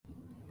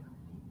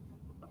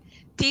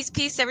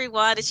Peace,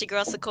 everyone. It's your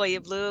girl Sequoia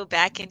Blue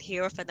back in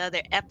here with another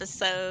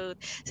episode.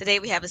 Today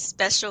we have a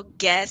special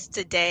guest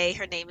today.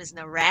 Her name is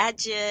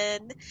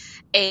Narajan,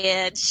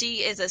 and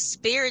she is a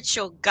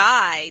spiritual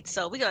guide.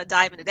 So we're gonna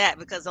dive into that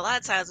because a lot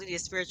of times we need a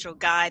spiritual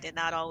guide and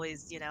not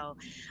always,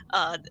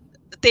 uh,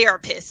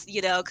 therapist.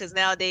 Because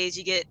nowadays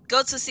you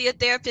go to see a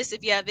therapist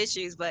if you have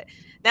issues, but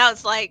now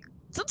it's like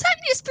sometimes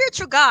you need a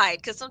spiritual guide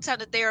because sometimes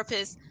the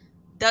therapist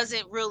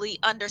doesn't really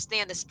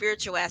understand the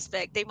spiritual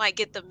aspect. They might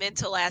get the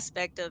mental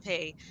aspect of,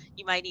 hey,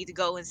 you might need to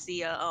go and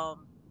see a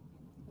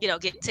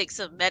get take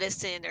some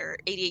medicine or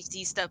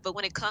ADHD stuff. But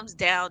when it comes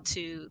down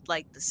to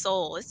like the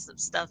soul, it's some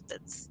stuff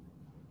that's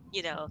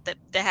that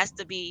has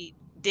to be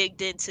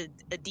digged into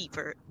a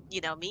deeper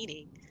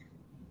meaning.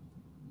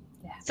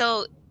 Yeah.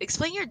 So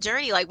explain your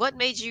journey. Like, what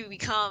made you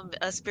become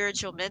a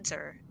spiritual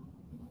mentor?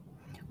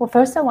 Well,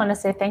 first I want to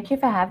say thank you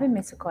for having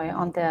me, Sequoia,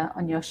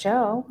 on your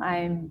show.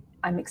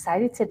 I'm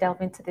excited to delve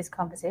into this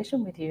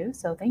conversation with you.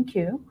 So thank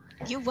you.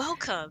 You're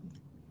welcome.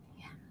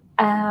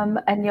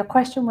 And your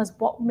question was,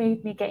 what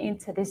made me get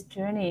into this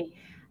journey?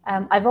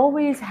 I've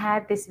always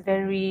had this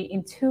very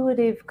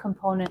intuitive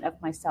component of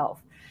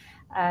myself,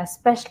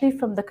 especially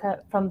from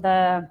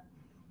the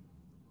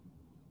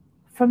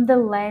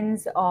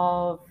lens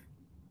of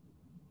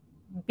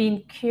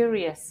being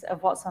curious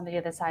of what's on the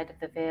other side of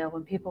the veil.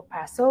 When people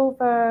pass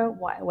over,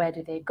 where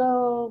do they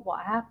go?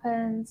 What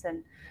happens?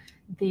 And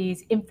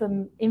these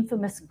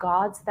infamous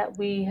gods that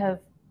we have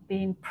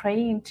been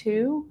praying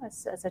to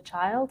as a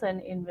child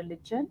and in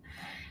religion.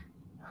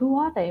 Who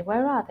are they?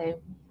 Where are they?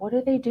 What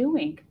are they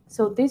doing?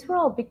 So these were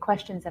all big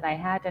questions that I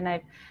had, and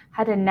I've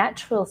had a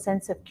natural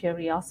sense of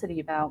curiosity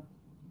about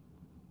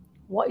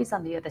what is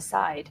on the other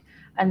side.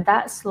 And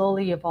that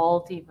slowly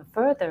evolved even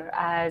further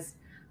as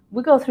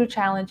we go through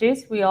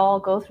challenges. We all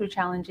go through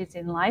challenges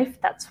in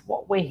life. That's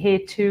what we're here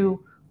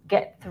to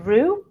get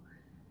through.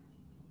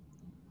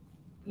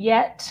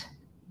 Yet,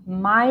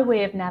 my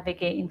way of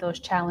navigating those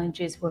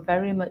challenges were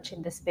very much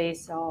in the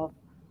space of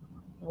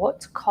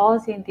what's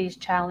causing these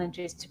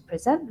challenges to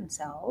present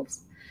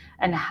themselves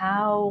and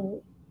how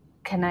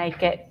can I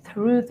get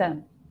through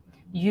them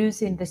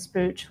using the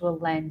spiritual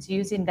lens,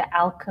 using the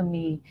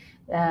alchemy,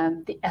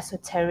 the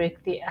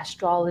esoteric, the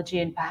astrology,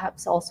 and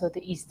perhaps also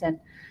the Eastern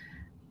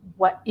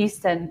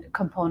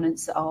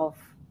components of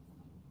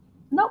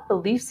not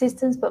belief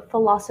systems, but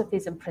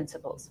philosophies and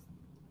principles.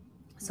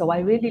 So I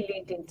really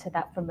leaned into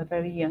that from a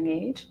very young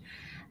age.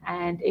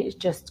 And it's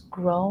just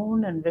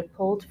grown and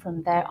rippled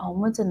from there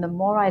onwards. And the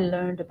more I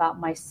learned about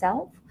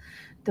myself,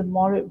 the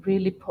more it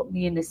really put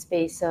me in a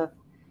space of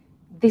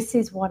this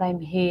is what I'm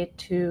here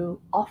to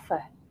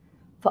offer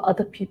for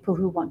other people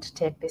who want to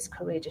take this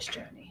courageous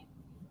journey.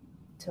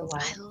 So I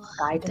I love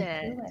guide them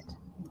that. through it.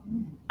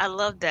 Mhm. I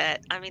love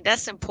that. I mean,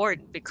 that's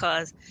important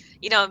because,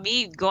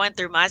 me going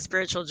through my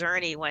spiritual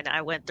journey when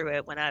I went through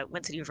it, when I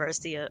went to the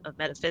University of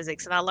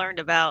Metaphysics and I learned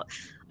about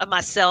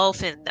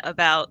myself and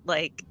about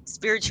like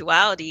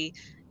spirituality,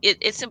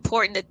 it's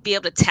important to be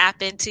able to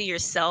tap into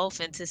yourself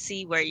and to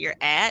see where you're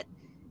at.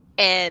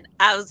 And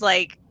I was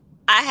like,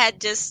 I had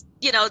just,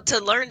 to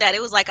learn that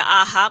it was like an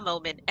aha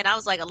moment. And I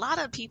was like, a lot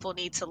of people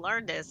need to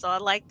learn this. So I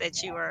like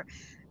that you are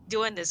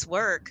doing this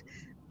work.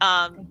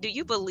 Do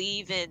you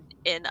believe in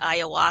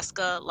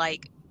ayahuasca,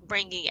 like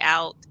bringing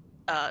out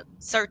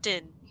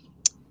certain,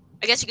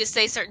 I guess you could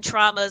say certain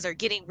traumas or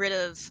getting rid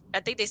of, I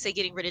think they say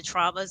getting rid of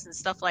traumas and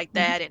stuff like Mhm.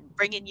 that, and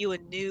bringing you a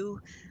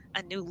new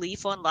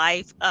leaf on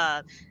life.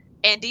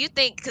 And do you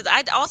think, because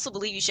I also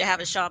believe you should have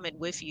a shaman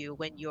with you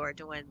when you're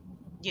doing,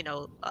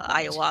 Right.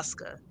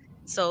 ayahuasca.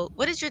 So,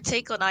 what is your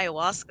take on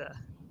ayahuasca?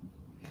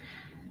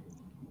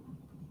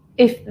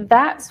 If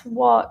that's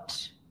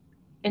what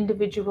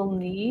individual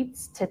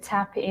needs to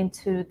tap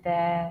into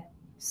their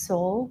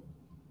soul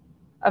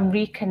and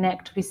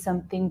reconnect with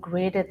something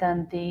greater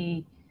than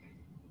the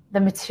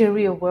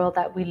material world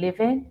that we live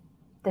in,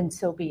 then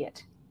so be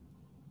it.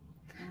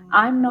 Mm,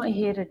 I'm not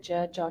here to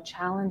judge or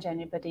challenge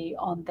anybody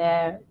on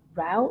their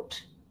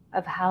route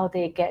of how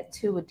they get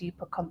to a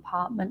deeper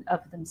compartment of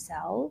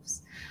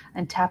themselves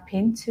and tap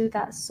into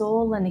that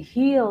soul and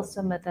heal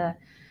some of the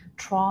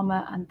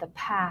trauma and the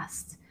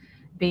past,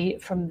 be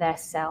it from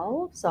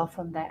themselves or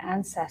from their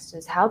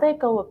ancestors. How they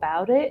go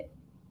about it,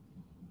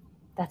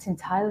 that's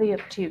entirely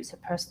up to you. It's a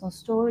personal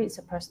story, it's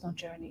a personal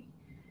journey.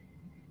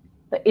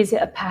 But is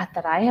it a path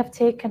that I have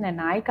taken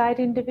and I guide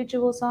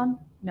individuals on?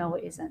 No,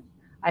 it isn't.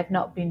 I've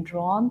not been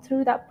drawn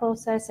through that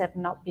process. I've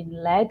not been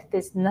led.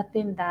 There's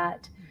nothing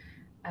that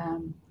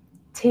um,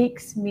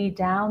 takes me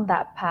down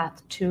that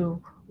path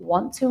to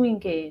want to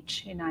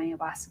engage in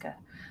ayahuasca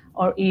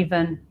or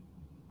even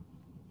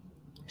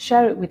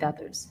share it with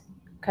others.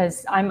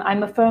 Because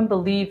I'm a firm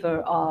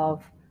believer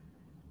of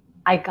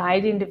I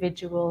guide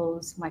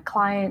individuals, my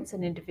clients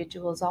and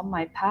individuals on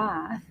my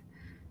path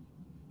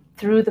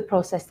through the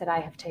process that I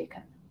have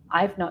taken.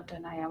 I've not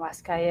done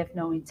ayahuasca. I have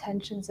no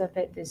intentions of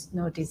it. There's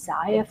no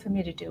desire for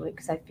me to do it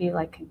because I feel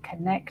I can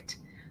connect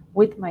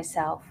with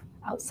myself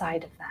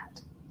outside of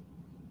that.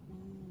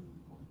 mm,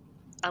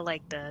 I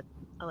like that.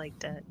 I like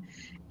that.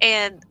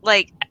 And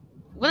like,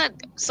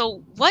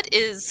 So what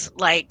is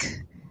like,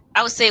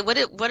 I would say,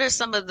 what are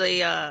some of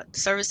the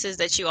services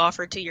that you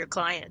offer to your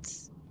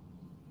clients?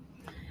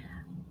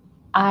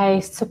 I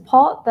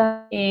support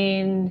them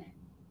in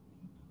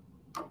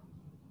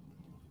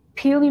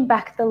peeling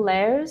back the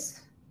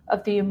layers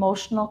of the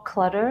emotional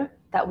clutter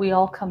that we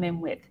all come in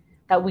with,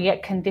 that we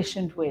get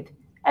conditioned with.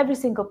 Every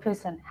single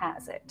person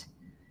has it.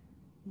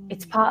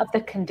 It's part of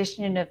the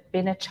conditioning of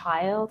being a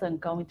child and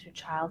going through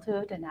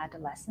childhood and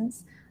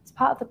adolescence. It's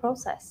part of the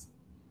process.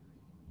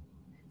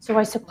 So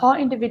I support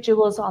Wow.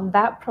 individuals on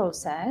that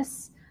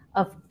process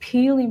of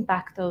peeling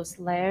back those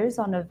layers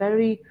on a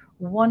very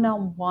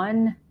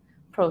one-on-one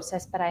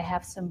process, but I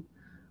have some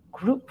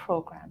group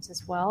programs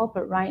as well.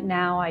 But right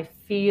now I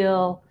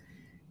feel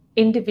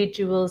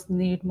individuals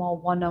need more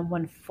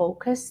one-on-one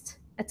focused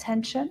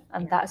attention,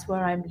 and Yeah. that's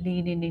where I'm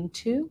leaning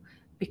into,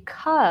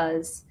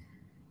 because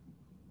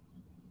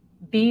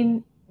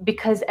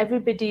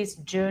everybody's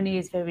journey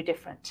is very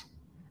different,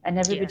 and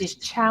everybody's Yes.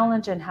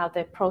 challenge and how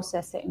they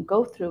process it and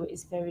go through it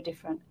is very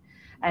different.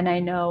 And I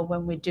know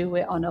when we do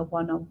it on a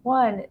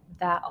one-on-one,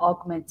 that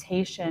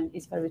augmentation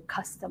is very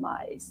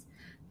customized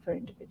for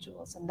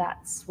individuals, and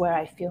that's where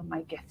I feel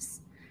my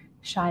gifts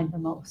shine the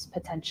most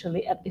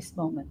potentially at this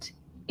moment,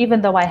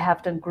 even though I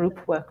have done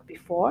group work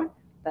before.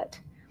 But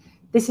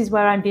this is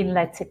where I'm being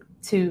led to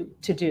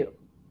do,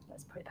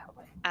 let's put it that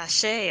way.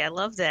 Ashe, I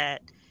love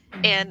that.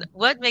 And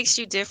what makes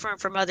you different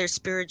from other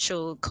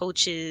spiritual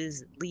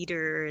coaches,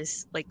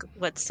 leaders? Like,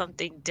 what's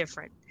something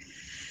different?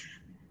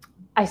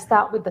 I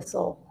start with the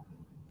soul.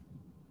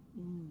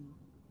 Mm,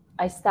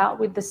 I start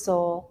with the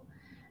soul.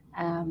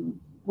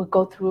 We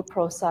go through a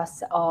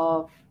process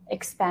of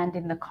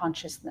expanding the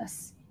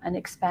consciousness and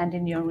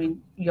expanding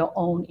your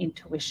own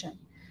intuition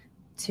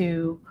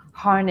to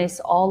harness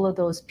all of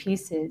those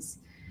pieces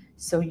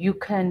so you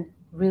can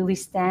really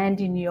stand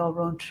in your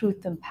own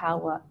truth and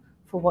power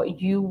for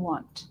what you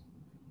want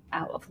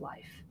out of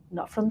life,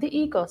 not from the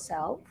ego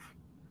self,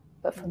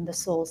 but from the mm.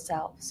 soul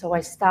self. So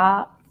I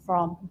start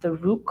from the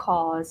root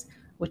cause,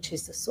 which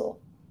is the soul.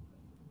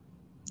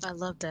 I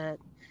love that.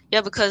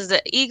 Yeah, because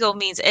the ego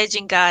means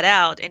edging God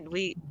out, and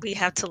we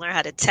have to learn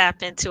how to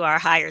tap into our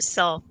higher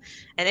self.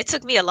 And it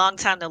took me a long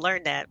time to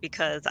learn that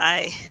because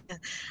I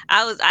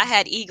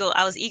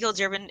was ego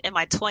driven in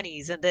my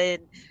 20s, and then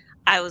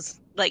I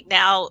was like,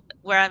 now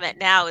where I'm at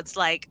now, it's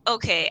like,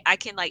 okay, I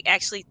can like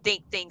actually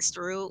think things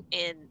through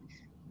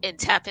and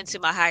tap into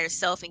my higher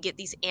self and get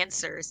these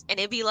answers. And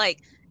it'd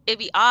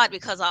be odd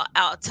because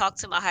I'll talk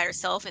to my higher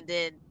self, and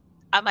then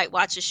I might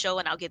watch a show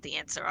and I'll get the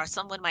answer, or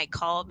someone might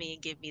call me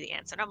and give me the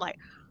answer. And I'm like,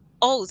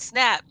 oh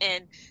snap.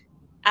 And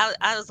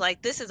I was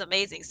like, this is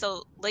amazing.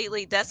 So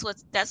lately that's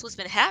what's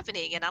been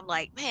happening. And I'm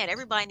like, man,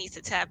 everybody needs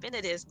to tap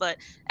into this. But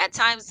at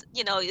times,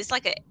 it's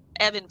like a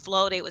ebb and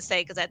flow, they would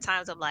say, because at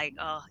times I'm like,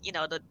 oh,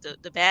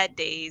 the bad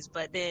days,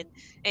 but then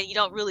and you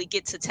don't really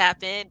get to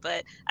tap in.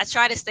 But I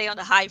try to stay on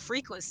the high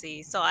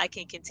frequency so I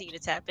can continue to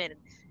tap in.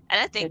 And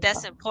I think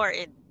that's Beautiful.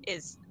 important,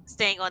 is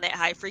staying on that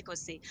high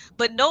frequency.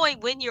 But knowing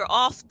when you're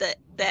off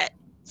that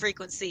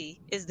frequency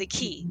is the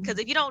key. Because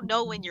if you don't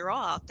know when you're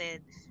off, then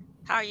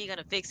how are you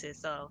gonna fix it?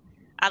 So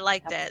I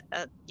like that,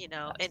 and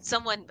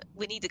someone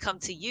we need to come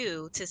to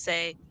you to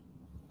say,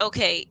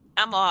 okay,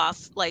 I'm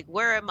off. Like,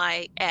 where am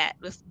I at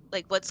with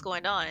like what's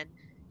going on?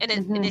 And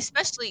Mm-hmm.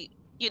 especially,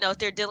 if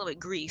they're dealing with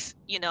grief,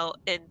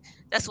 and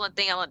that's one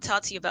thing I want to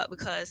talk to you about,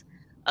 because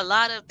a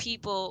lot of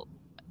people,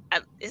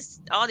 it's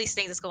all these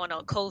things that's going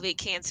on, COVID,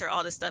 cancer,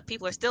 all this stuff.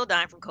 People are still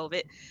dying from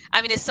COVID.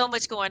 I mean, there's so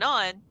much going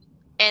on,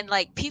 and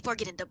like people are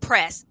getting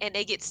depressed and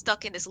they get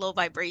stuck in this low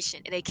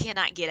vibration and they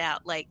cannot get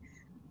out. Like,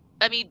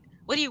 I mean,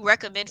 what do you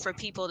recommend for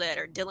people that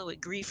are dealing with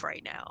grief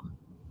right now?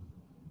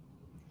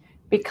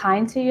 Be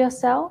kind to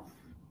yourself,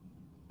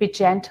 be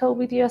gentle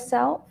with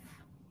yourself,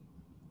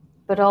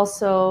 but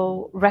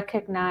also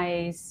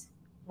recognize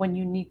when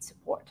you need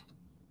support.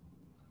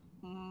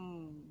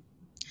 Mm,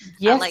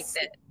 I like Yes,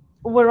 that.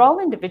 we're all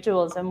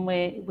individuals and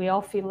we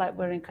all feel like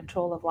we're in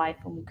control of life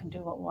and we can do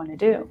what we want to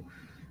do.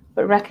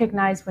 But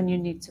recognize when you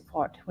need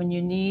support, when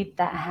you need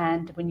that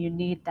hand, when you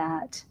need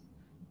that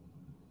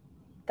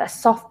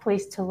soft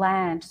place to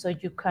land so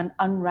you can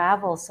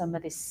unravel some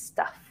of this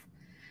stuff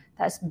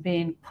that's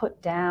been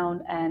put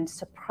down and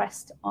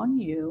suppressed on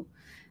you,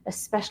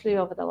 especially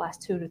over the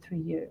last 2 to 3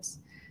 years.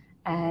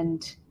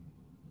 And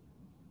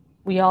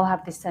we all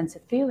have this sense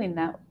of feeling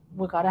that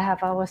we got to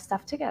have our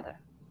stuff together.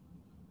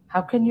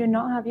 How can you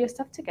not have your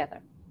stuff together?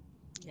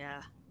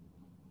 Yeah,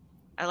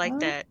 I like Well,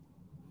 that.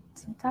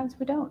 sometimes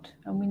we don't,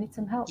 and we need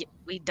some help. Yeah,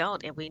 we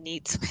don't, and we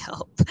need some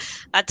help.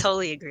 I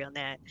totally agree on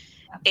that.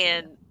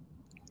 Absolutely. And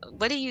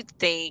what do you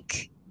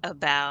think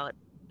about?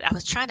 I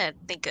was trying to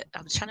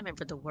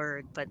remember the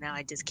word, but now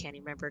I just can't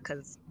remember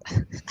because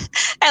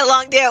had a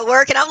long day at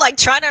work, and I'm like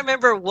trying to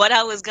remember what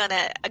I was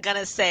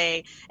gonna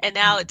say, and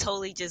now it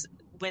totally just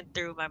went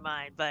through my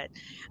mind. But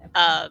Okay.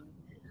 um,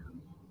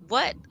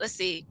 let's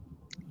see.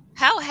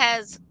 How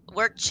has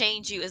work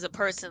changed you as a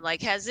person?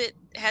 Like, has it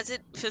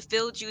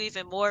fulfilled you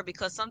even more?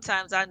 Because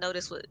sometimes I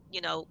notice when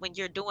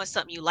you're doing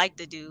something you like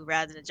to do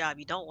rather than a job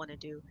you don't want to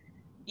do,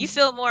 you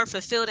feel more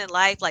fulfilled in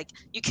life. Like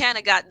you kind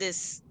of got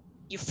this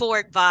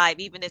euphoric vibe,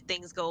 even if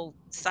things go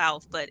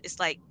south. But it's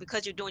like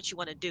because you're doing what you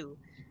want to do,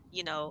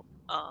 you know,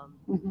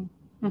 Mhm.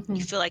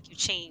 you Mhm. feel like you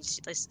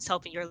changed. It's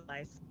helping your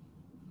life.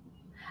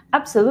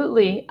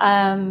 Absolutely.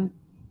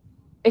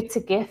 It's a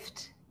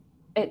gift.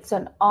 It's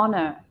an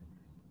honor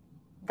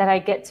that I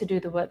get to do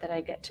the work that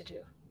I get to do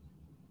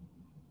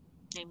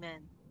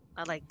Amen.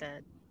 I like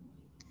that.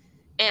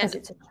 because And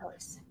it's a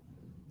choice.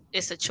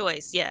 it's a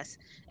choice, yes.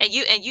 And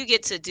you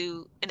get to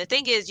do, and the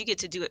thing is you get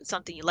to do it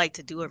something you like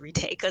to do every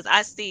day. Because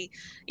I see,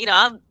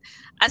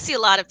 I see a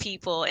lot of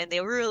people and they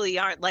really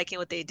aren't liking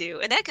what they do.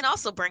 And that can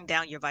also bring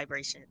down your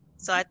vibration.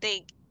 So I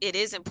think it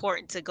is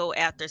important to go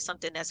after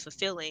something that's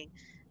fulfilling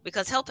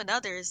because helping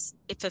others,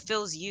 it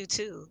fulfills you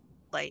too.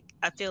 Like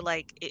I feel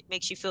like it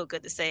makes you feel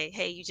good to say,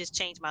 "Hey, you just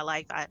changed my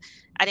life.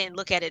 I didn't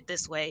look at it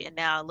this way and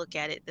now I look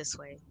at it this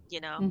way," you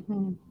know?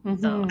 Hmm.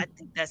 So Hmm. I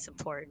think that's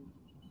important.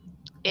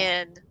 Yeah.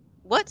 And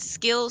what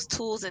skills,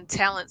 tools, and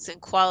talents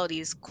and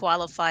qualities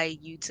qualify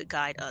you to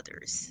guide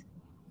others?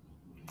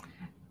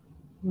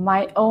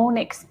 My own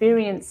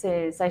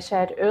experiences, I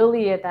shared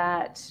earlier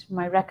that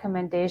my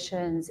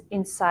recommendations,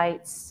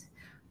 insights,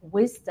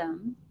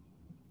 wisdom,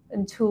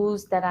 and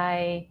tools that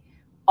I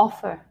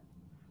offer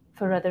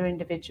for other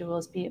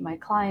individuals, be it my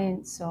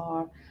clients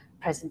or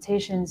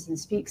presentations and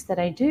speaks that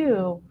I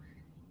do,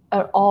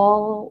 are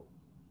all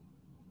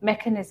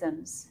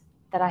mechanisms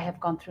that I have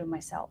gone through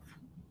myself.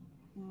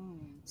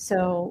 Mm.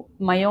 So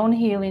my own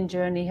healing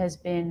journey has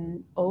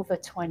been over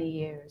 20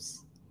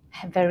 years,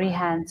 very Wow.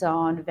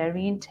 hands-on,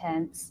 very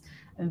intense,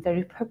 and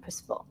very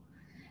purposeful.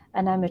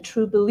 And I'm a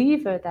true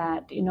believer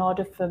that in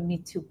order for me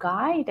to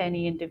guide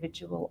any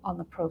individual on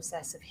the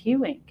process of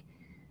healing,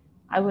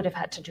 I would have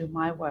had to do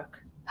my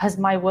work. Has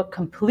my work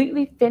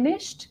completely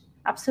finished?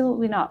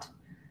 Absolutely not.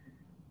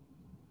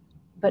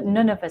 But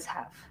none of us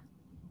have.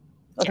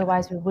 Yeah.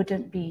 Otherwise, we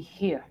wouldn't be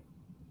here.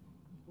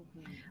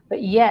 Mhm.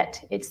 But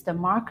yet, it's the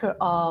marker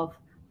of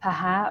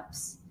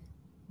perhaps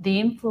the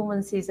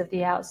influences of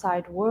the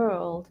outside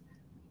world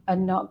are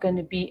not going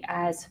to be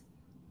as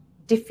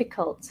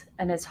difficult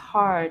and as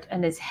hard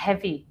and as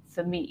heavy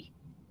for me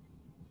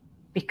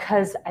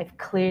because I've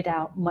cleared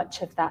out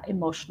much of that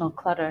emotional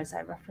clutter, as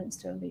I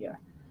referenced earlier.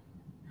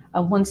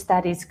 And once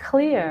that is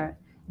clear,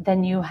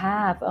 then you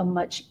have a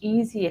much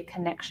easier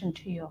connection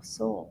to your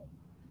soul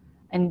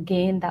and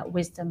gain that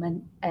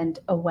wisdom and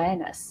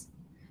awareness.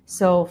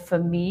 So for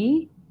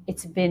me,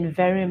 it's been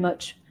very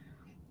much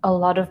a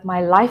lot of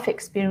my life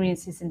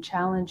experiences and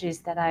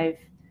challenges that I've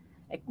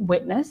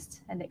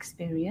witnessed and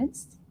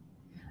experienced,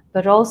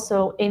 but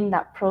also in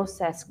that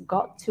process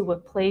got to a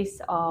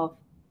place of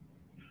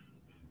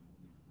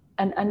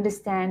an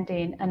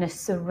understanding and a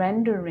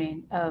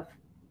surrendering of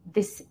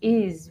this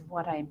is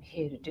what I'm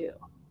here to do.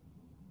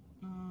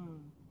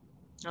 Mm.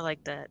 I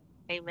like that.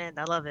 Amen.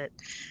 I love it.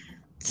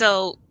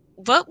 So,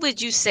 what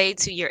would you say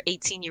to your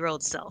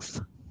 18-year-old self?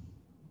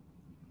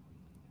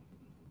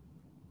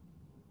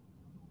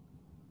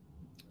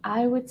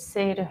 I would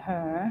say to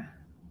her,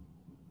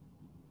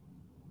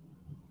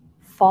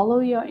 follow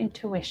your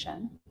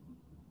intuition.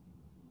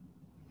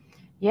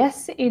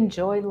 Yes,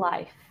 enjoy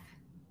life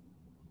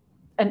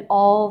and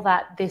all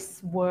that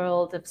this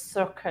world of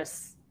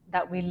circus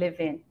that we live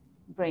in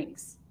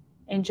brings.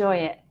 Enjoy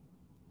it.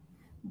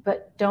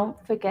 But don't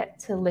forget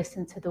to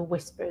listen to the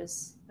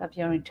whispers of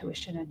your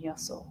intuition and your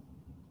soul.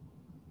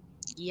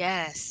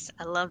 Yes,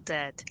 I love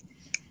that.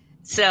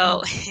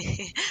 So,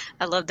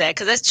 I love that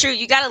because that's true.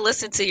 You got to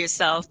listen to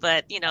yourself,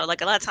 but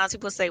like a lot of times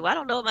people say, "Well, I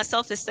don't know what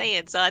myself is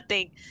saying." So I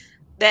think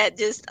that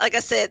just, like I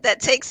said, that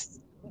takes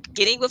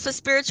getting with a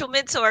spiritual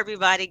mentor,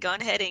 everybody. Go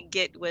ahead and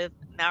get with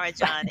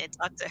Narajan and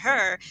talk to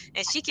her,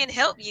 and she can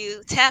help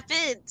you tap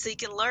in so you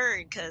can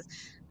learn. Because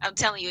I'm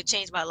telling you, it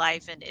changed my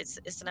life, and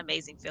it's an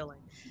amazing feeling.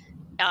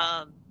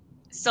 Um,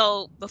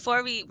 so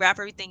before we wrap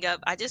everything up,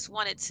 I just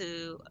wanted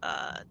to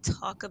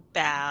talk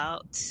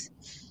about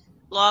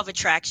law of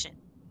attraction.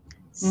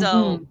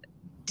 So, Mm-hmm.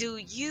 do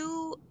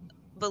you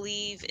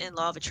believe in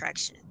law of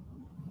attraction?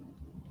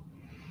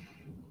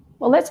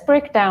 Well, let's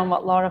break down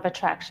what law of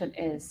attraction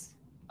is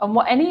and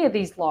what any of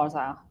these laws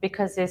are,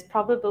 because there's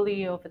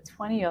probably over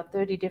 20 or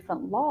 30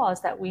 different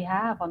laws that we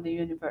have on the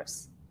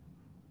universe,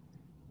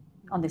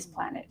 on this Mm,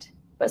 planet.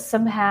 But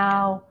yeah,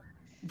 somehow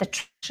the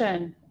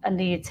traction and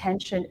the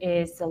attention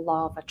is the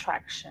law of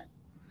attraction.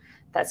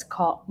 That's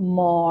called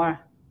more,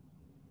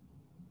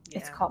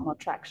 it's yeah. called more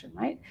traction,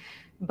 right?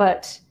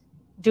 But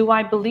do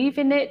I believe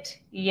in it?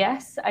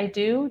 Yes, I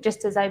do.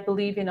 Just as I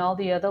believe in all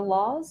the other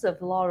laws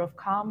of law of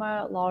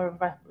karma, law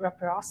of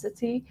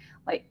reciprocity.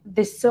 Like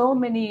there's so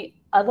many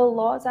other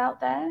laws out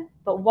there,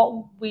 but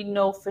what we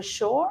know for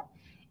sure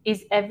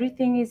is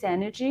everything is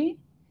energy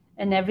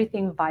and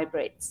everything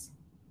vibrates.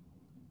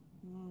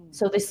 Mm,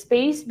 So the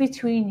space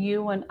between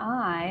you and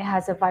I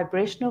has a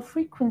vibrational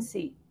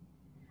frequency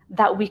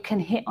that we can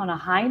hit on a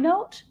high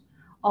note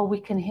or we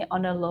can hit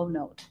on a low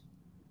note.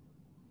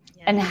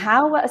 And yes.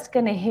 how it's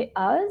going to hit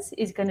us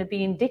is going to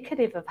be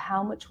indicative of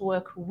how much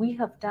work we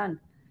have done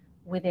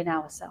within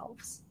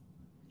ourselves.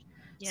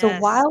 So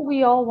Yes. while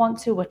we all want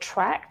to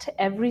attract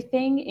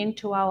everything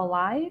into our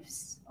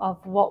lives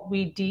of what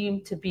we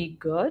deem to be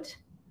good,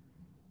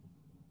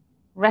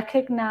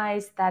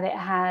 recognize that it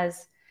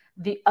has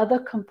the other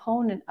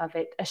component of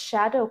it, a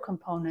shadow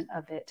component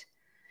of it.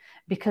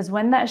 Because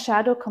when that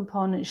shadow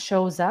component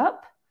shows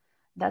up,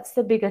 that's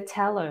the bigger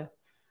teller.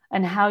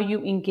 And how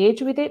you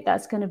engage with it,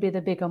 that's going to be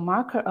the bigger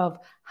marker of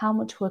how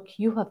much work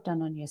you have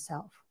done on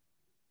yourself.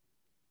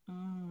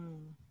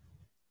 Mm,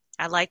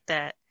 I like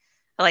that.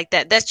 I like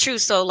that. That's true.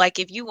 So, like,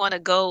 if you want to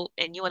go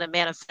and you want to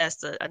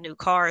manifest a new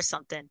car or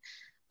something,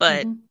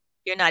 but Mm-hmm.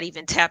 you're not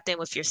even tapped in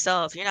with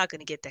yourself, you're not going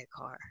to get that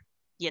car.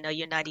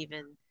 You're not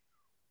even,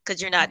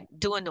 because you're not Right,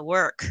 doing the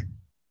work,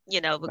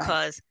 right.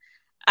 because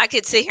I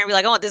could sit here and be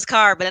like, I want this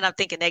car, but then I'm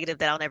thinking negative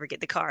that I'll never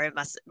get the car in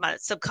my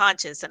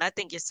subconscious. And I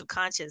think your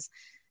subconscious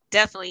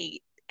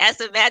definitely has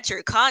to match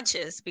your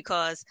conscious,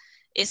 because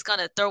it's going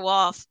to throw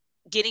off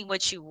getting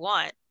what you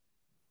want.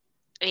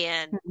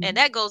 And Mm-hmm.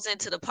 that goes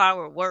into the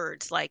power of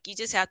words. Like, you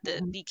just have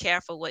to Mm-hmm. be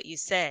careful what you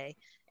say.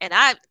 And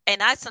I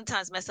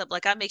sometimes mess up.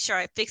 Like, I make sure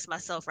I fix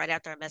myself right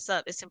after I mess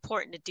up. It's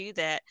important to do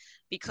that,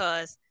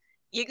 because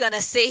you're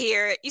gonna sit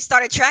here, you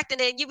start attracting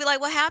it, and you be like,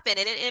 what happened?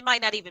 And it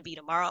might not even be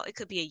tomorrow. It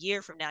could be a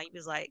year from now. You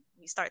was like,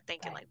 you start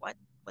thinking Right. like, what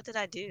did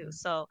I do?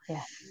 So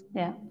Yeah.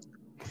 Yeah.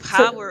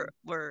 So power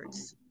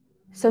words.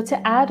 so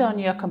to add on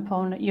your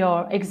component,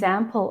 your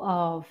example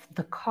of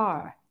the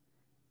car.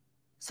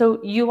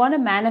 So you want to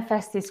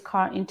manifest this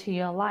car into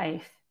your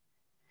life.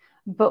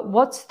 But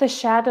what's the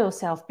shadow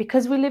self?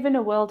 Because we live in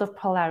a world of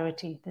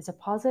polarity. There's a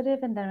positive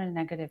and there's a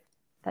negative.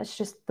 That's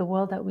just the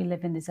world that we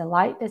live in. There's a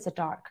light, there's a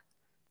dark.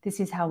 This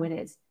is how it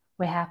is.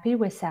 We're happy,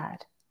 we're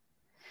sad.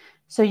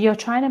 So you're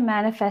trying to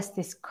manifest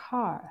this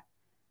car,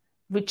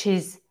 which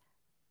is,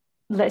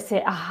 let's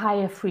say, a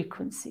higher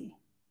frequency.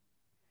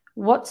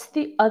 What's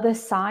the other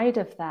side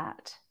of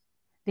that?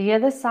 The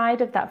other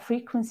side of that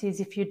frequency is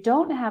if you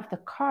don't have the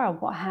car,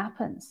 what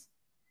happens?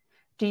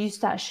 Do you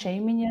start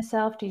shaming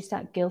yourself? Do you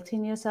start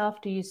guilting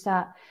yourself? Do you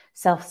start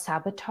self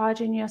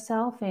sabotaging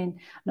yourself and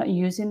not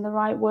using the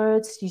right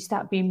words? Do you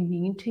start being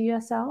mean to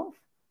yourself?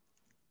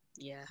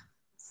 Yeah.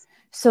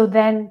 So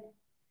then,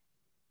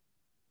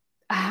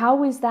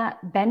 how is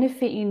that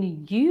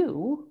benefiting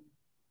you?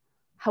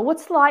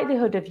 What's the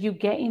likelihood of you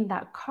getting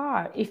that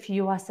car if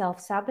you are self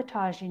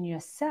sabotaging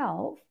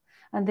yourself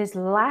and there's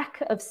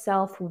lack of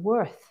self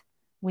worth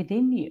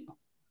within you?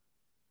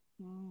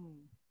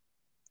 Mm,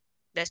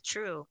 that's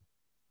true.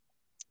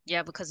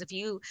 Yeah, because if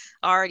you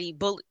already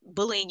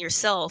bullying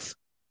yourself,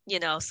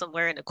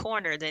 somewhere in the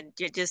corner, then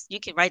you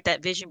can write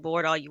that vision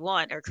board all you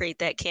want, or create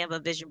that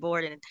Canva vision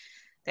board, and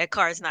that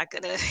car is not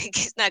gonna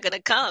it's not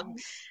gonna come,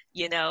 Right,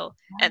 you know.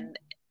 right.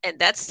 And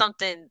that's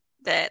something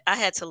that I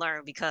had to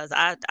learn, because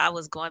I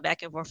was going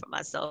back and forth with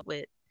myself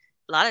with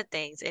a lot of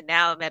things, and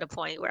now I'm at a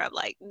point where I'm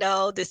like,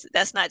 no,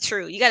 that's not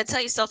true. You got to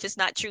tell yourself it's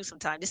not true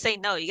sometimes. Just say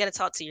no. You got to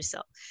talk to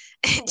yourself.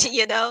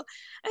 Yeah,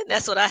 And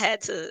that's what I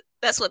had to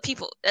that's what a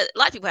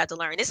lot of people have to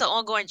learn. It's an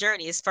ongoing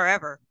journey. It's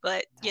forever.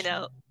 But, that's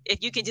right.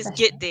 if you can just That's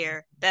get right.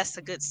 there, that's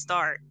a good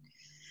start.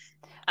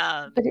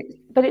 Um,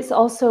 But it's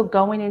also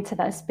going into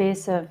that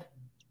space of,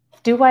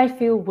 do I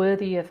feel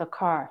worthy of a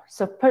car?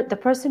 So the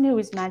person who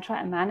is trying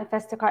to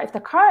manifest a car, if the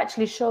car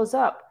actually shows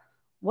up,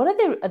 what are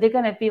they? Are they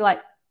going to be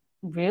like,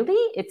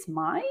 really? It's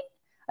mine?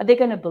 Are they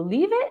going to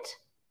believe it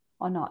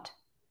or not?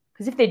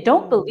 Because if they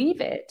don't ooh,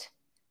 believe it,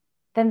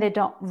 then they're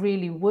not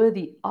really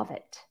worthy of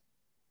it.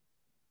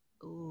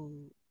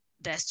 ooh,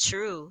 that's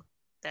true.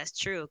 That's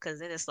true. Because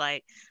then it's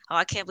like, oh,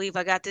 I can't believe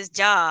I got this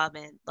job.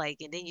 And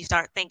then you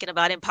start thinking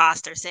about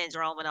imposter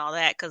syndrome and all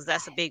that, because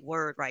that's a big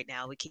word right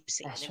now. We keep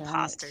seeing That's right.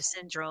 imposter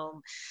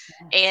syndrome.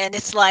 Yeah. And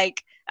it's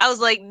like, I was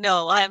like,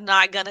 no, I'm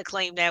not going to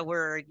claim that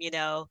word,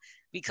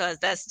 because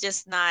that's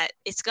just not,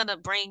 it's going to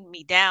bring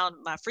me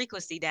down, my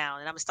frequency down.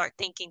 And I'm going to start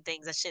thinking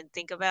things I shouldn't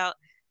think about.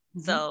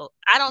 Mm-hmm. So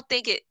I don't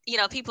think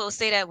people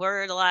say that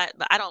word a lot,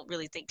 but I don't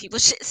really think people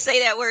should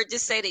say that word.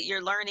 Just say that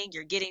you're learning,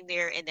 you're getting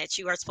there, and that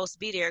you are supposed to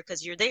be there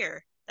because you're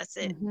there. That's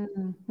it.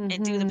 Mm-hmm.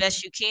 And do the Mm-hmm.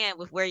 best you can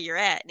with where you're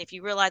at. And if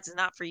you realize it's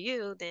not for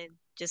you, then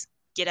just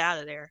get out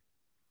of there.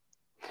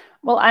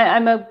 Well,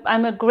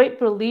 I'm a great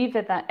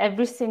believer that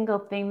every single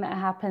thing that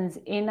happens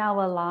in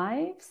our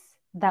lives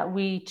that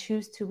we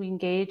choose to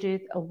engage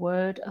with, a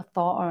word, a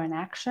thought, or an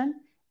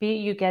action, be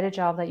it you get a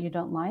job that you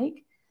don't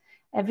like,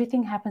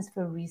 everything happens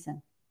for a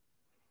reason.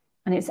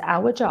 And it's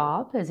our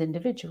job as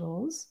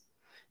individuals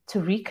to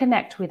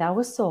reconnect with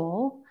our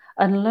soul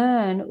and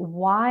learn,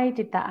 why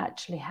did that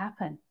actually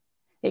happen?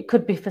 It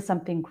could be for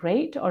something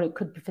great or it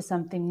could be for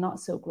something not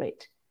so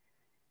great.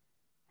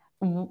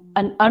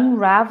 And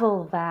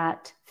unravel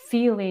that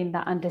feeling,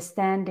 that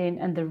understanding,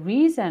 and the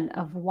reason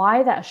of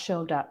why that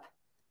showed up,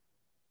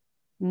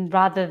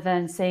 rather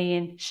than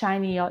saying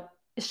shiny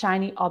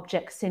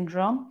object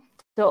syndrome.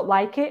 Don't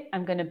like it,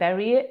 I'm going to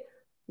bury it.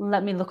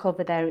 Let me look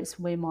over there, it's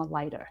way more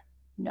lighter.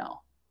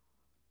 No.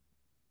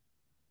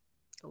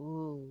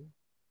 Ooh.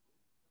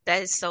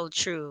 That is so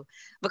true.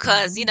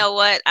 Because you Mm-hmm. know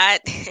what? I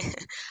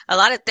a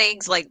lot of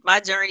things, like my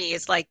journey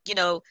is like,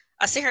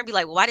 I sit here and be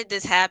like, well, why did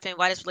this happen?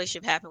 Why did this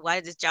relationship happen? Why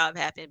did this job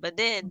happen? But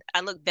then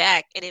I look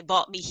back and it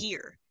brought me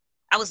here.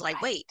 I was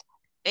like, Right. wait,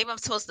 maybe I'm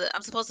supposed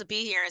to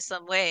be here in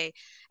some way.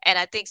 And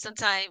I think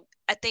sometimes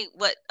I think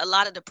what a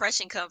lot of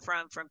depression come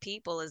from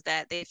people is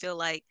that they feel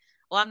like,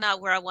 well, I'm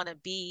not where I want to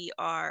be,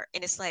 or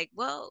and it's like,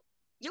 well,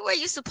 you're where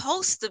you're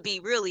supposed to be,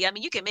 really. I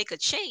mean, you can make a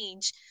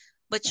change,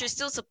 but Yeah. you're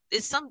still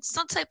it's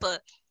some type of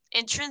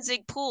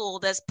intrinsic pull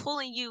that's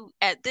pulling you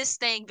at this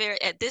thing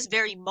at this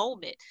very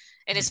moment.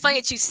 And it's Mm-hmm. funny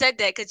that you said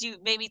that because you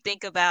made me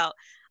think about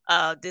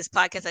this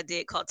podcast I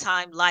did called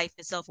Time, Life,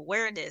 and Self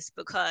Awareness,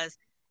 because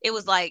it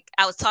was like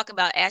I was talking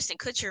about Ashton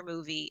Kutcher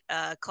movie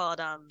called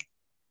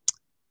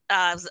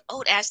it was an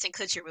old Ashton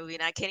Kutcher movie,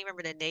 and I can't even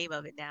remember the name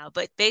of it now.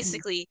 But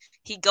basically,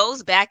 he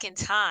goes back in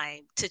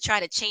time to try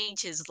to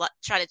change his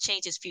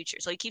future.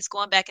 So he keeps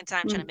going back in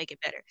time trying to Mm. make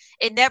it better.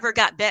 It never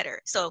got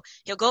better. So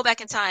he'll go back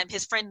in time,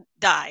 his friend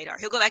died, or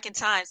he'll go back in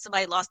time,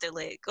 somebody lost their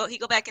leg. He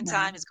go back in Right.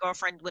 time, his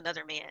girlfriend with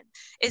another man.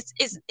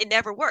 It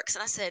never works.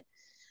 And I said,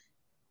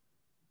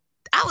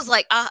 I was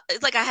like,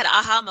 it's like I had an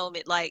aha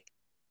moment. Like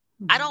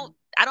I Mm. don't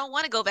I don't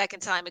want to go back in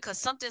time because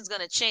something's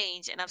gonna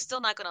change, and I'm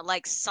still not gonna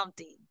like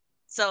something.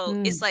 So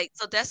it's Mm. like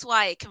that's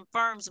why it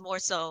confirms more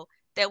so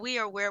that we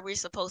are where we're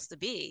supposed to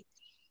be.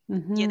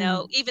 Mm-hmm.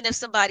 Even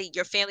if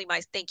your family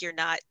might think you're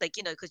not, like,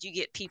 because you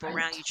get people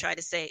around Right. you try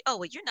to say, oh,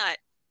 well,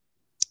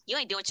 you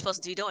ain't doing what you're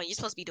supposed to be doing. You're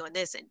supposed to be doing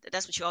this, and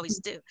that's what you always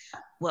do.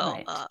 Well,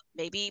 Right.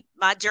 maybe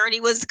my journey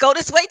was go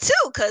this way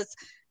too, because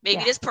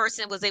maybe Yeah. this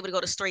person was able to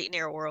go the straight and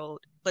narrow road,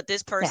 but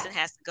this Yeah. person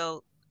has to go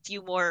a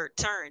few more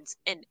turns,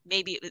 and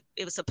maybe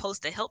it was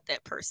supposed to help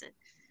that person,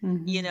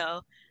 you Mm-hmm.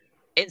 know.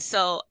 And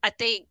so I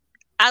think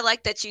I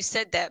like that you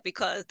said that,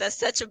 because that's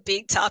such a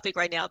big topic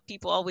right now.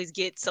 People always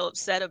get so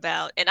upset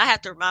about, and I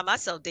have to remind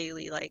myself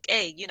daily, like,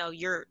 hey,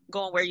 you're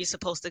going where you're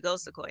supposed to go,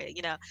 Sequoia,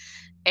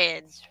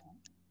 and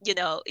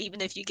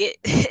even if you get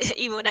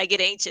even when I get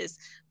anxious,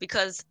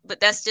 but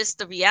that's just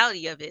the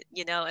reality of it,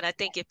 and I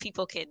think if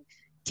people can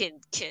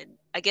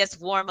I guess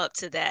warm up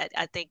to that,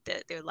 I think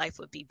that their life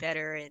would be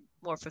better and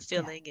more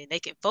Yeah. fulfilling, and they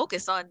can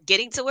focus on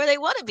getting to where they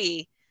want to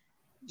be,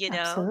 you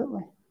know.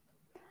 Absolutely.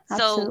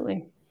 So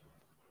Absolutely.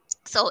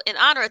 in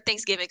honor of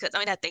Thanksgiving, because I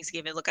mean not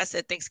Thanksgiving, look, I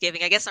said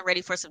Thanksgiving. I guess I'm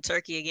ready for some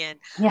turkey again.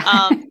 Yeah.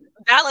 Um,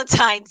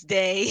 Valentine's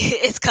Day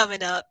is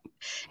coming up,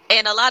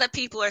 and a lot of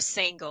people are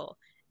single.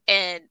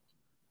 And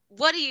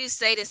what do you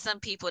say to some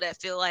people that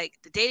feel like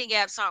the dating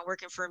apps aren't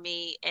working for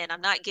me, and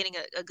I'm not getting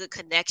a good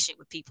connection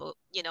with people,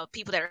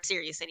 people that are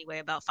serious anyway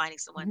about finding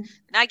someone, Mhm.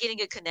 not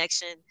getting a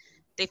connection.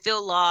 They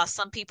feel lost.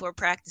 Some people are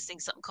practicing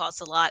something called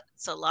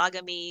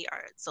sologamy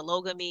or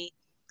sologamy,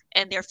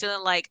 and they're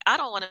feeling like, I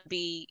don't want to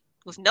be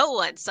with no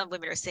one, some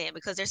women are saying,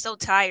 because they're so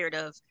tired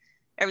of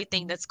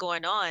everything Mhm. that's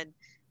going on.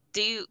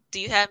 Do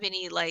you have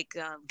any like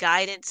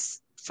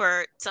guidance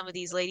for some of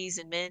these ladies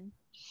and men?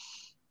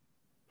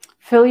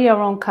 Fill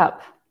your own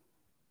cup.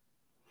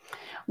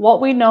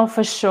 What we know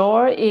for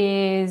sure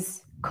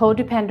is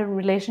codependent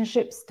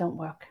relationships don't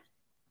work.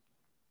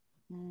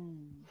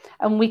 Mm.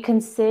 And we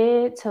can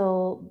say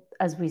till,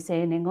 as we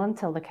say in England,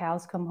 till the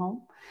cows come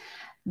home,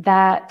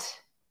 that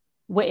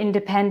we're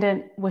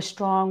independent, we're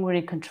strong, we're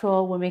in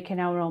control, we're making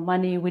our own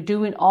money, we're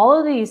doing all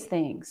of these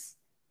things.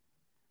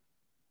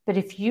 But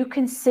if you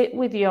can sit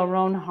with your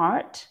own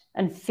heart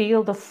and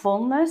feel the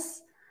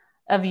fullness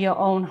of your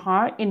own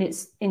heart in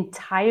its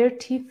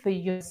entirety for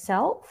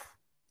yourself,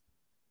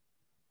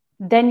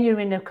 then you're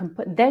in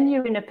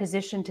a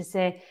position to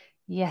say,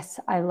 yes,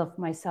 I love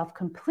myself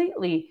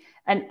completely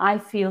and I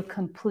feel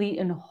complete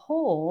and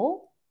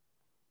whole.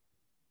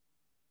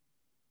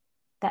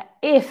 That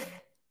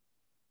if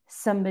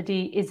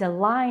somebody is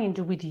aligned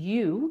with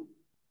you,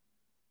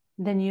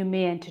 then you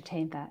may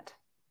entertain that.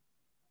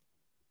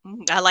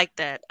 I like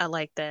that. I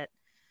like that.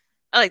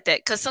 I like that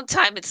because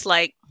sometimes it's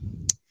like,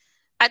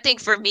 I think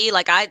for me,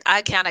 like I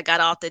kind of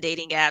got off the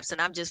dating apps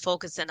and I'm just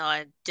focusing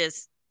on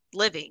just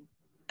living.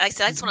 I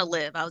said, I just want to Mm-hmm.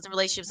 live. I was in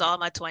relationships all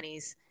my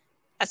 20s.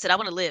 I said, I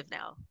want to live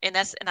now. And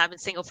I've been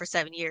single for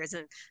 7 years.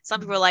 And some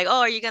people are like, oh,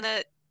 are you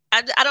gonna,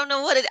 I don't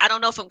know I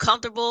don't know if I'm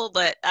comfortable,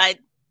 but I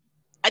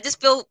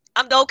just feel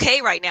I'm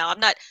okay right now. I'm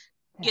not,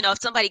 Yeah,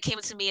 if somebody came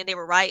to me and they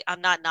were right,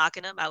 I'm not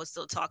knocking them. I would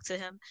still talk to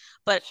him.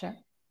 But sure.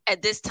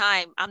 at this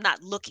time, I'm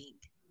not looking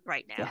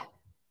right Yeah, now.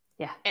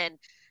 yeah, And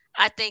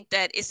I think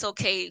that it's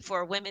okay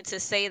for women to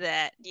say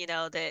that,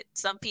 that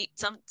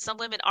some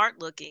women aren't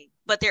looking,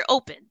 but they're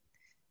open,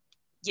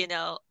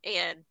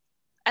 and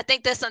I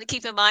think that's something to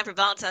keep in mind for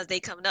Valentine's Day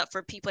coming up,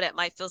 for people that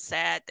might feel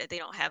sad that they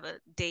don't have a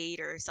date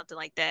or something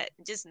like that.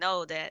 Just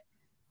know that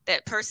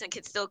that person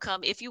can still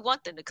come if you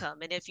want them to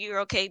come. And if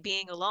you're okay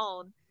being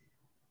alone,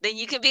 then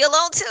you can be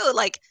alone too.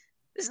 Like,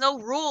 there's no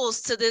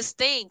rules to this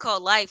thing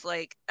called life.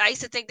 Like, I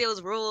used to think there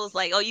was rules,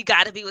 like, oh, you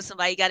got to be with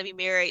somebody, you got to be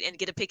married and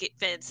get a picket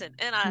fence, and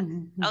I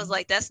was mm-hmm.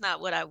 like, that's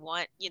not what I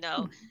want,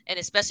 and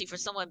especially for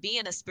someone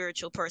being a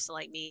spiritual person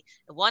like me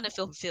and want to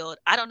feel fulfilled.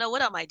 I don't know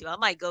what I might do. I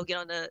might go get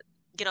on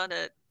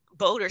a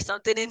boat or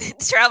something and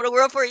travel the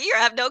world for a year. I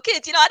have no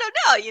kids, I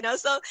don't know,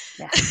 so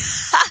Yeah,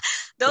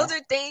 those yeah,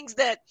 are things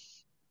that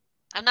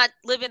I'm not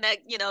living that,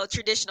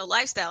 traditional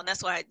lifestyle. And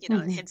that's why,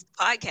 Hmm. hence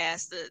the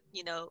podcast, the,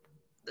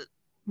 the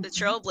Hmm.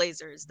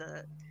 trailblazers,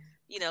 the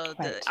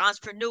Right.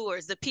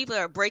 entrepreneurs, the people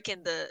that are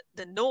breaking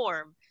the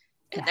norm.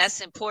 And Yes.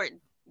 that's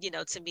important,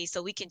 to me.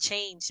 So we can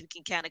change, we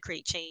can kind of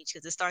create change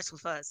because it starts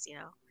with us.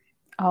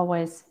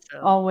 Always.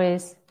 So,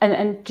 Always.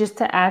 And just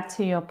to add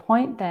to your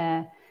point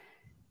there,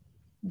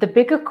 the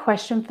bigger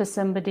question for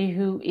somebody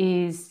who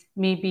is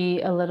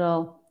maybe a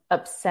little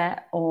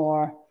upset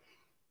or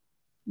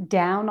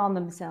down on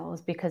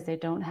themselves because they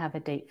don't have a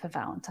date for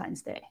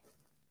Valentine's Day,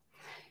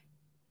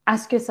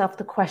 ask yourself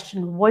the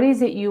question, what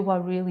is it you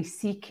are really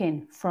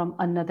seeking from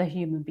another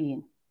human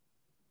being?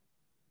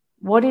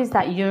 What is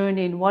that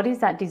yearning? What is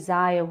that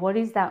desire? What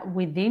is that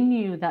within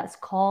you that's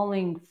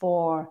calling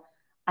for,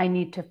 I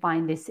need to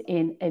find this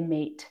in a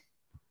mate?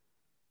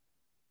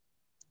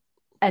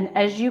 And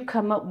as you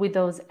come up with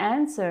those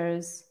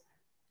answers,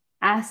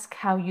 ask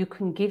how you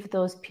can give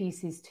those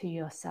pieces to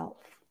yourself.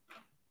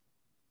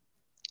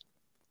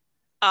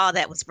 oh,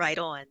 that was right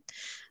on.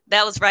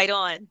 That was right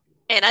on.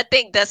 And I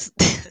think that's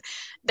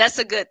that's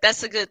a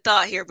good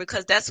thought here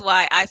because that's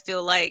why I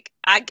feel like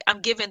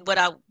I'm giving what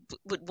I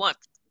would want,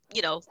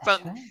 That's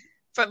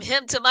from right.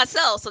 him to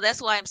myself. So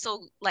that's why I'm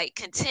so like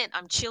content.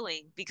 I'm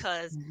chilling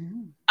because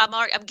Mm-hmm.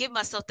 I'm giving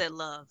myself that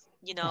love,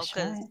 That's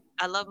because right.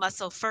 I love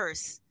myself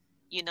first,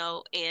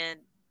 and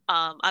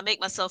I make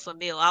myself a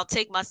meal. I'll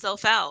take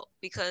myself out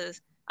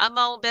because I'm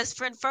my own best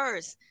friend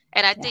first.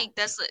 And I Yeah. think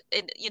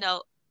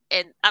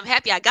and I'm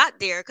happy I got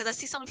there because I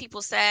see some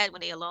people sad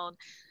when they alone,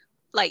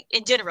 like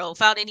in general,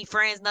 without any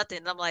friends,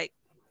 nothing. I'm like,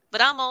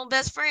 but I'm my own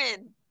best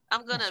friend.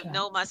 I'm gonna That's right.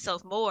 know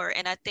myself more,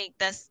 and I think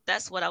that's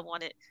what I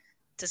wanted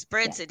to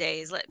spread Yeah.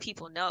 today is let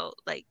people know,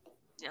 like,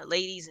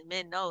 ladies and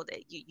men know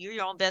that you're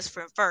your own best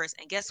friend first,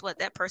 and guess what?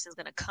 That person's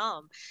gonna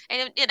come,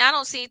 and I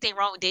don't see anything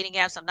wrong with dating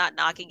apps. I'm not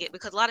knocking it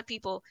because a lot of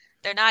people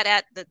they're not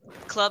at the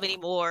club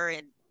anymore,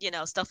 and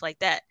stuff like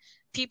that.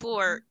 People Mm-hmm.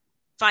 are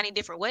finding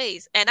different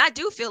ways, and I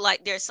do feel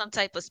like there's some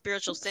type of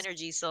spiritual Oops.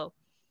 synergy. So,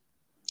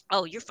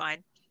 oh, you're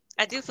fine.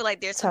 I do feel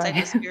like there's some type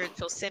Sorry. of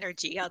spiritual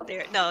synergy out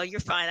there. No, you're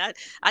fine.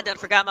 I done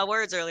forgot my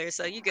words earlier,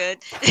 so you good.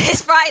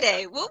 It's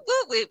Friday. Whoop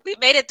whoop. We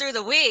made it through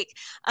the week.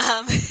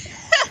 Um,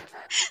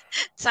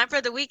 time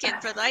for the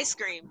weekend for the ice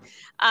cream.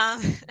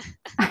 Um,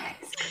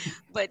 Ice cream.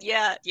 but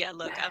yeah.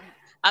 Look,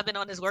 I've been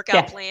on this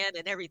workout Yeah. plan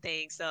and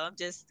everything, so I'm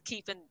just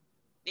keeping,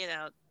 you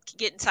know,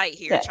 getting tight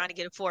here, Yeah. trying to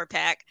get a 4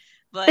 pack.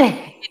 But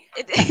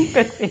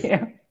Good for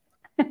you.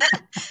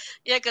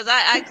 yeah, because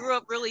I grew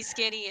up really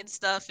skinny and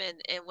stuff,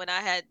 and when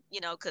I had,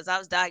 because I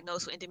was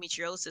diagnosed with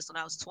endometriosis when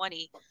I was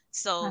 20,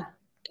 so Ah,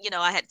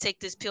 I had to take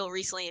this pill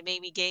recently and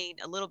made me gain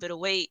a little bit of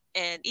weight,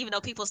 and even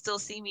though people still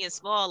see me as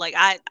small, like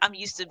I'm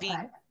used to being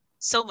right.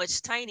 so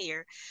much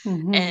tinier,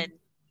 Mm-hmm.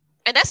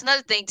 and that's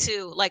another thing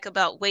too, like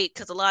about weight,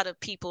 because a lot of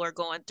people are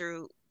going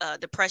through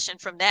depression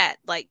from that,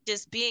 like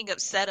just being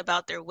upset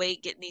about their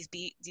weight, getting these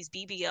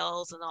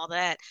BBLs and all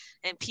that,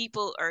 and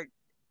people are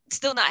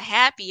still not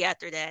happy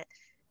after that,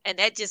 and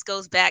that just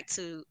goes back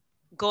to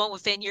going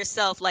within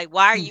yourself, like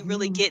why are you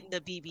really Mm-hmm. getting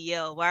the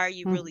BBL? Why are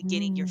you really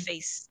getting your Mm-hmm.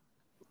 face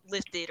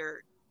lifted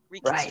or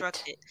Right.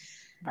 reconstructed?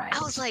 I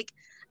was Right. like,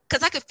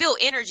 because I could feel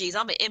energies.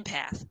 I'm an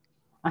empath.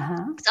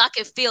 Uh-huh. So I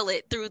can feel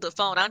it through the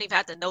phone. I don't even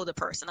have to know the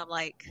person. I'm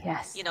like,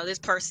 Yes. this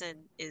person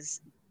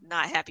is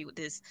not happy with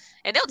this.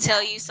 And they'll Yeah.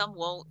 tell you, some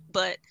won't,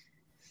 but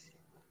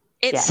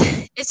it's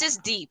Yeah. it's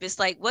just deep. It's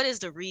like, what is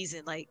the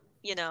reason? Like,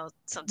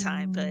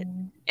 sometime, but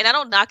Mm. and I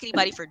don't knock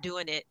anybody for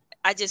doing it.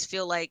 I just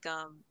feel like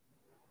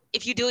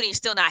if you do it and you're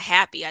still not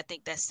happy, I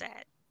think that's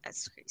sad.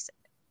 That's pretty sad.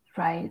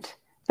 Right.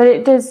 But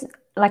it does,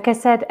 like I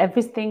said,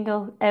 every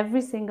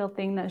single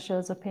thing that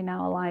shows up in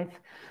our life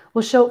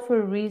will show up for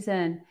a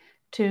reason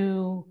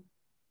to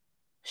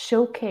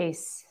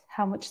showcase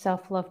how much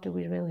self-love do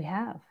we really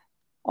have.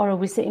 Or are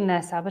we sitting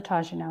there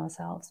sabotaging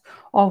ourselves?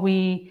 Or are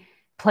we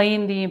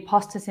playing the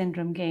imposter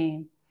syndrome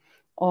game?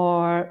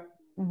 Or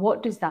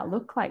what does that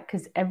look like?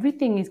 Because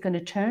everything is going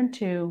to turn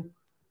to,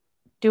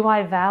 do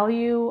I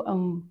value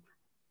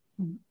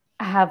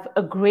have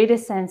a greater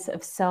sense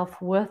of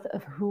self-worth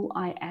of who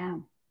I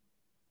am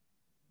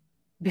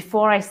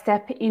before I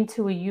step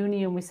into a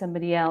union with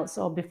somebody else,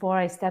 or before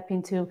I step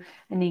into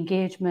an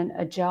engagement,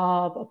 a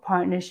job, a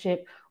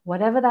partnership,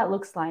 whatever that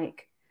looks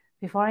like,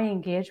 before I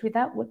engage with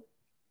that,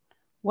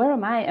 where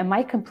am I? Am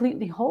I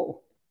completely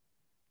whole?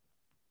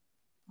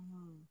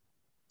 Mm,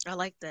 I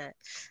like that.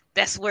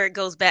 That's where it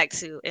goes back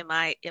to, am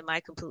I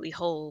completely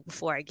whole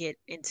before I get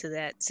into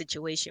that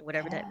situation,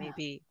 whatever that may Yeah.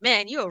 be.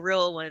 Man, you're a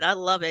real one. I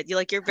love it.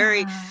 You're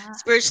very Ah,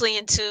 spiritually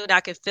in tune.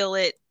 I can feel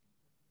it.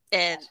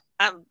 And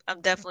good.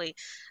 I'm definitely,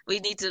 we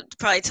need to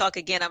probably talk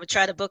again. I'm gonna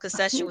try to book a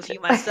session Me with too. you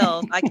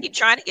myself. I keep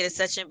trying to get a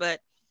session, but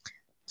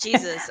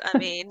Jesus, I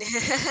mean,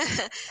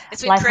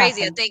 it's been Life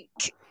crazy. I happens.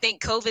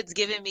 think COVID's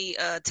given me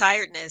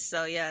tiredness.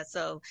 So yeah,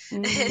 so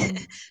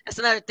Mm, that's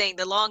another thing.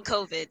 The long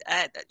COVID,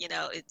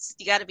 it's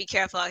you got to be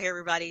careful out here.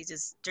 Everybody,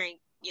 just drink,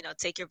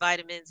 take your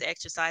vitamins,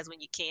 exercise when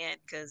you can,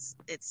 because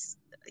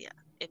yeah,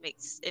 it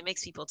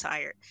makes people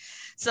tired.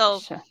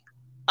 So, sure.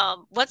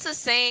 what's a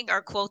saying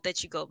or quote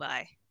that you go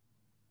by?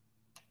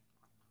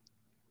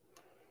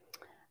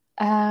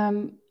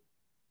 Um,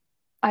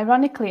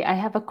 Ironically, I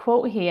have a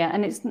quote here,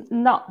 and it's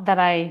not that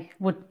I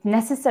would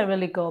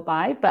necessarily go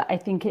by, but I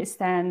think it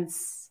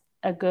stands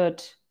a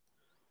good,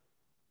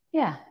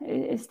 yeah,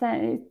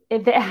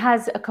 it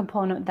has a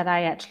component that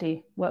I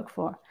actually work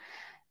for.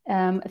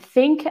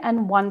 Think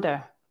and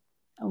wonder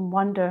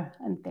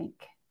and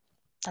think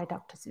by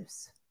Dr.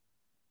 Seuss.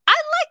 I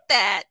like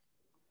that.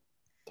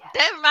 Yeah.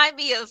 That remind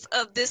me of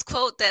this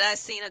quote that I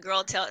seen a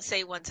girl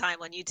say one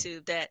time on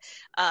YouTube that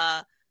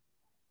uh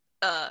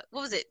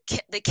what was it?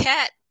 The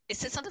cat. It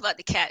said something about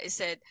the cat. It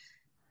said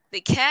the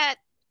cat.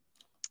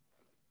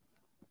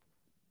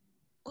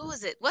 What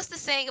was it? What's the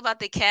saying about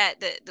the cat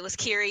that was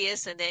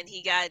curious and then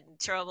he got in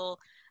trouble?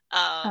 Um,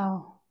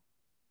 Oh,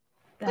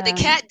 but the um,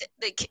 cat,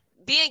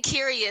 being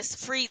curious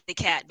freed the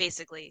cat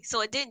basically.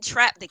 So it didn't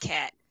trap the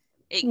cat.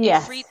 It freed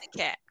yes. the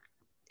cat.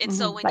 And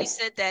so Hmm. when you Like,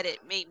 said that, it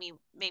made me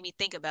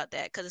think about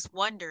that because it's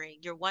wondering.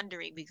 You're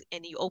wondering,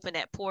 and you open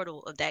that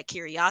portal of that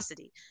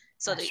curiosity.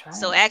 that's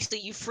So right.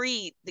 actually, you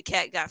freed the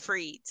cat. Got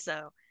freed.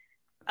 So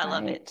I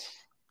love it.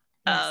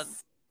 Right. Um,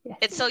 Yes. Yes.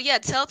 and so yeah,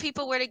 tell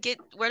people where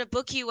to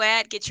book you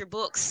at, get your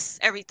books,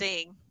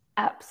 everything.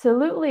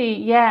 Absolutely.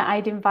 Yeah.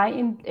 I'd invite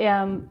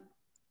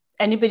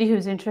anybody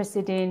who's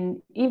interested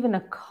in even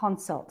a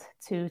consult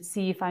to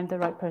see if I'm the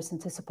right person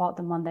to support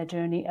them on their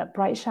journey at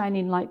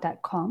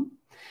brightshininglight.com.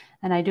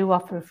 And I do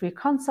offer a free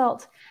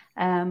consult.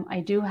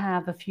 I do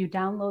have a few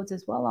downloads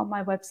as well on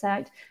my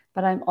website,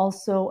 but I'm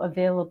also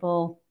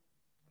available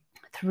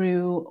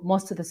through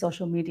most of the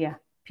social media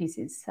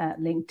pieces,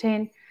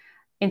 LinkedIn,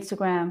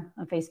 Instagram,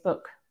 and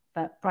Facebook.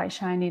 But Bright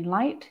Shining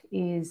Light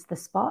is the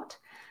spot.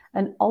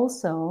 And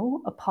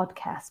also a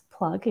podcast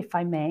plug, if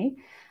I may,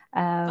 Oh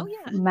of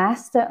yeah.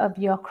 Master of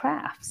Your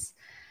Crafts,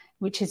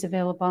 which is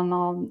available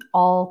on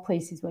all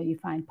places where you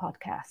find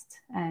podcasts.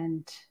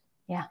 And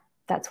yeah,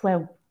 that's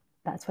where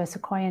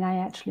Sequoia and I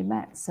actually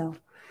met. So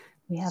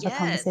we have a Yes.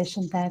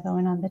 conversation there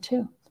going on there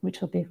too,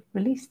 which will be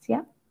released.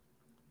 Yeah.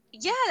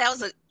 Yeah, that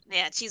was a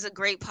yeah, she's a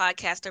great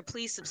podcaster.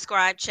 Please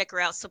subscribe, check her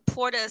out,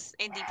 support us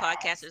indie Yes.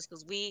 podcasters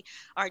because we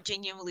are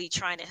genuinely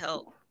trying to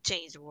help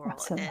change the world.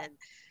 Absolutely. And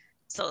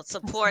so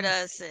support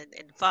Absolutely. us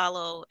and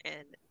follow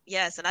and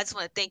yes, and I just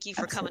want to thank you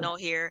for coming Absolutely. on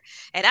here.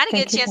 And I didn't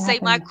get Thank a you chance for to say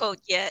having my me. quote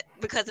yet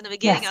because in the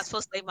beginning I was Yes.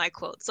 supposed to say my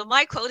quote. So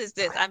my quote is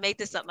this. I made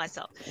this up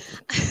myself.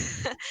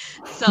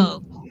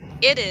 So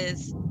it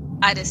is,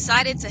 I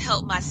decided to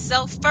help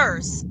myself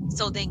first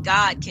so then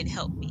God can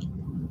help me.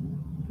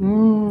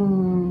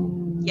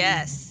 Mm.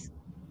 Yes,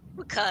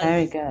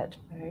 Very because good.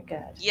 Very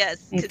good.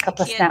 yes, Need a because you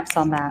couple of can't. snaps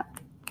on that.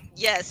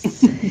 Yes,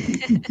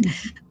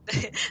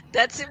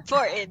 that's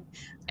important,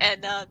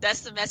 and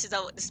that's the message I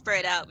want to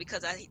spread out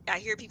because I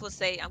hear people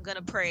say I'm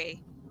gonna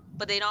pray,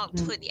 but they don't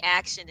Mm. put any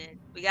action in.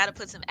 We got to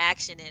put some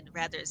action in,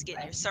 rather it's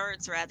getting your Right.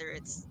 certs, rather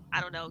it's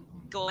I don't know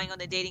going on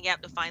the dating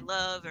app to find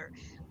love, or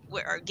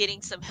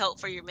getting some help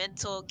for your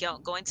mental,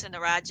 going to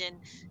Narajan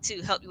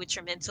to help you with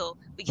your mental.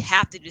 We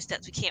have to do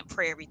steps. We can't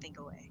pray everything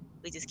away.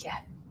 We just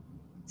can't. Yeah,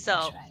 that's So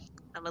right.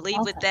 I'm gonna leave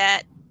Well with done.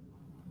 that.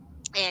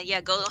 And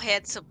yeah, go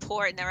ahead,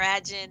 support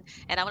Narajan.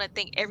 And I want to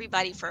thank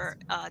everybody for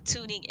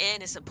tuning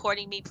in and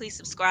supporting me. Please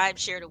subscribe,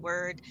 share the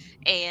word,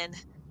 and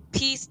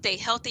peace. Stay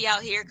healthy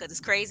out here because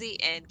it's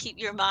crazy, and keep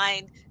your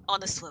mind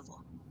on the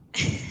swivel.